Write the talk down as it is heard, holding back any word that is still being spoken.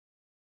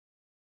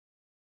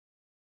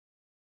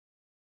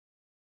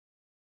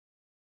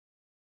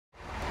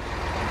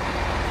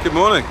Good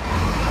morning.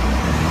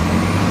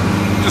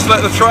 Just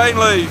let the train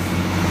leave.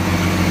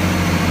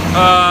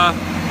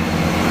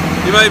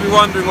 You may be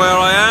wondering where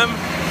I am.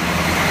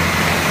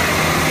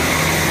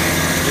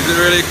 Is it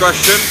really a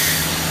question?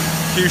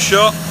 Cue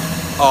shot.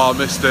 Oh, I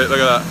missed it. Look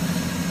at that.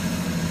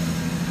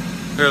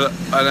 Look at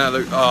that. I know.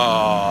 Look.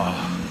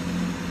 Oh,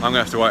 I'm gonna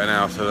have to wait an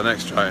hour for the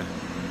next train.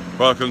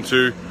 Welcome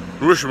to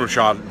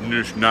Rushmashad.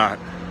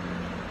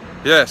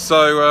 Yeah.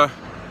 So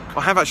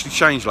I have actually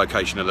changed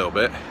location a little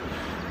bit.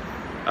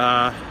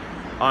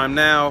 I'm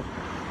now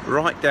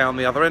right down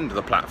the other end of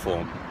the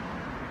platform.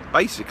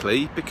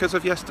 Basically, because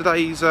of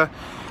yesterday's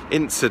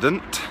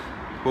incident,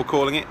 we're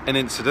calling it an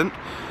incident.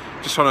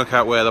 Just trying to work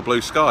out where the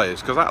blue sky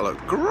is, because that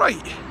looked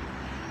great.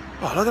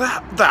 Oh, look at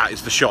that. That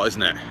is the shot,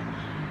 isn't it?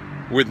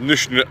 With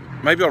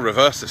maybe I'll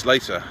reverse this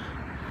later.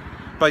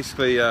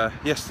 Basically,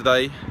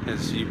 yesterday,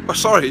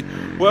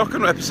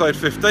 welcome to episode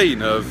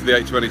 15 of the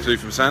 822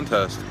 from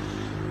Sandhurst.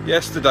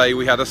 Yesterday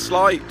we had a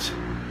slight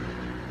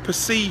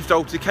perceived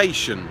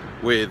altercation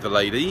with the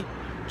lady.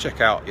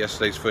 Check out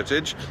yesterday's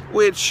footage,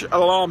 which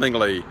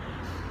alarmingly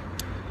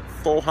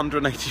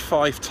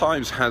 485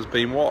 times has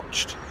been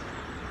watched.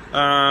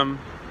 I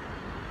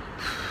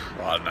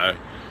don't know.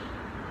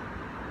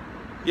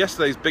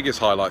 Yesterday's biggest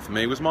highlight for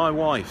me was my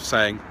wife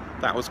saying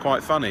that was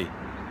quite funny.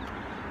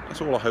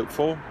 That's all I hope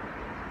for.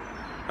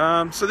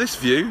 So this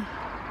view,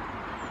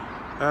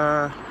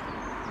 I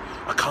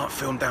can't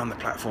film down the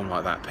platform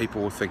like that.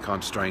 People will think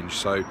I'm strange.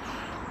 So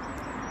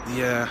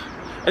yeah.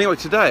 Anyway,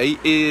 today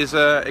is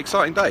an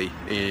exciting day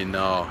in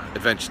our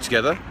adventure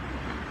together.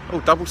 Oh,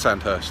 double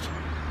Sandhurst.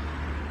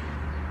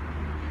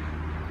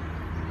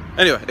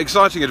 Anyway,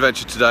 exciting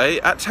adventure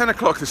today. At 10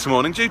 o'clock this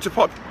morning, due to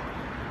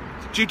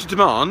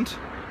demand,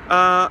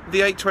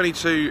 the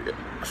 822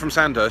 from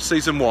Sandhurst,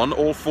 season 1,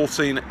 all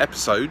 14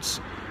 editions,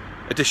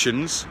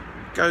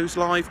 goes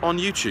live on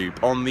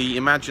YouTube on the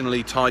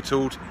imaginally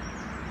titled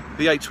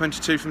the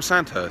 822 from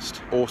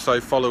Sandhurst.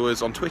 Also follow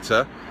us on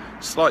Twitter,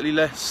 slightly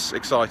less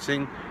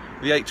exciting,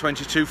 the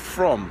 822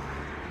 from.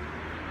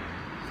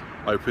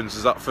 Opens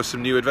us up for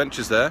some new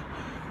adventures there.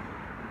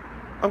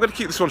 I'm going to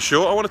keep this one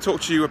short. I want to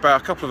talk to you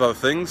about a couple of other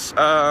things.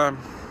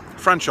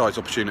 Franchise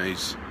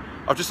opportunities.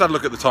 I've just had a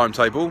look at the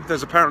timetable.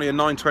 There's apparently a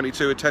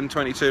 9:22, a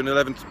 10:22 and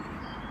 11.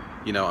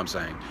 You know what I'm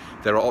saying.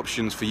 There are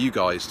options for you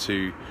guys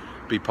to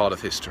be part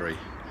of history.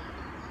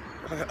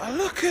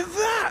 Look at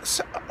that!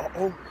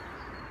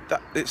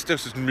 It still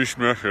says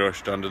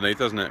mishmash underneath,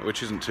 doesn't it?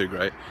 Which isn't too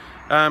great.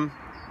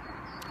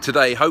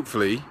 Today,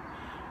 hopefully,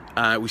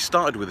 we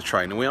started with the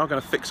train, and we are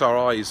going to fix our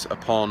eyes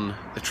upon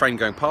the train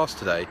going past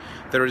today.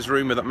 There is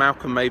rumour that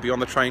Malcolm may be on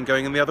the train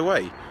going in the other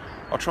way.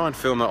 I'll try and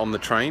film that on the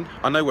train.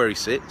 I know where he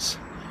sits.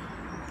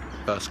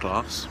 First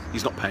class.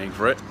 He's not paying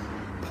for it.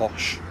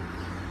 Posh.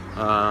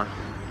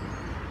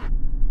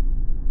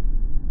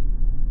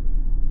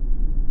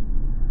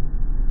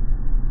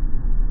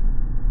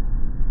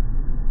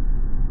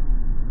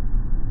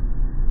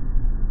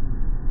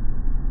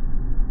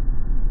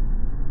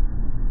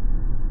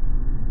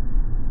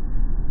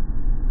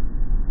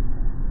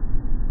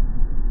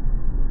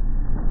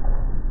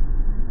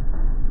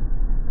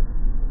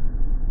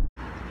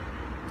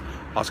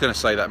 I was going to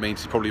say that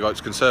means he probably votes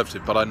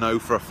Conservative, but I know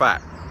for a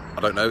fact. I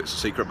don't know, it's a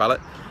secret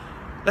ballot.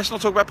 Let's not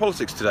talk about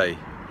politics today,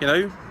 you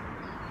know?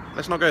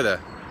 Let's not go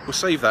there. We'll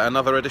save that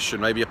another edition,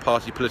 maybe a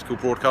party political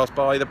broadcast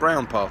by the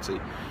Brown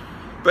Party.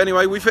 But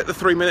anyway, we've hit the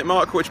 3-minute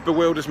mark, which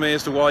bewilders me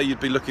as to why you'd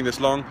be looking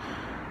this long.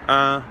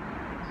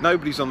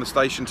 Nobody's on the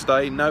station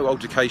today, no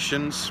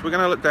altercations. We're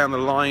going to look down the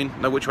line.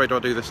 No, which way do I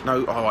do this?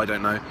 No, oh, I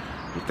don't know.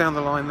 Look down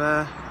the line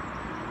there.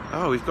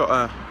 Oh, we've got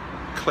a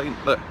clean,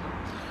 look.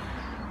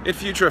 In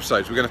future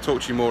episodes, we're going to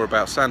talk to you more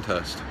about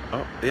Sandhurst.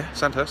 Oh, yeah,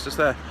 Sandhurst is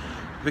there.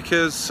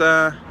 Because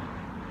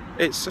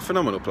it's a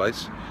phenomenal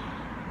place.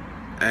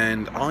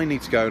 And I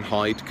need to go and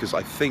hide, because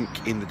I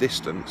think in the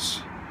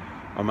distance,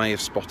 I may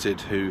have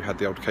spotted who had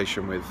the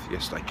altercation with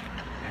yesterday.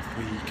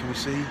 Can we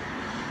see?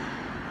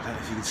 I don't know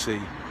if you can see.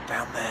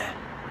 Down there.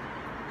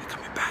 They're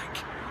coming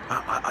back.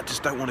 I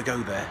just don't want to go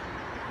there,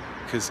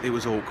 because it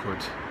was awkward.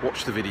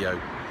 Watch the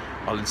video.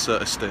 I'll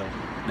insert a still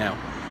now.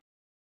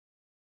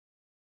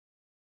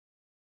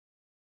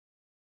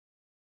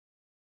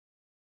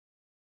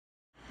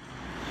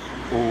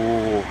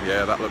 Oh,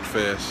 yeah, that looked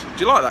fierce.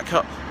 Do you like that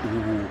cut?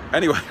 Ooh.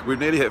 Anyway, we've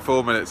nearly hit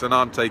 4 minutes and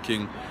I'm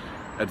taking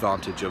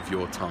advantage of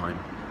your time.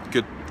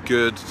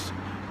 Good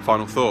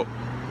final thought.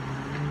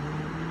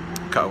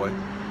 Cut away.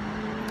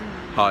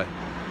 Hi.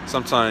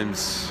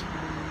 Sometimes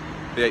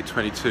the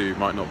 822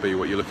 might not be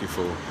what you're looking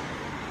for.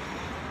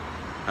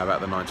 How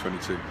about the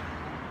 922?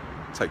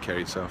 Take care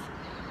of yourself.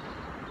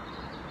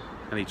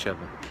 And each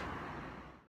other.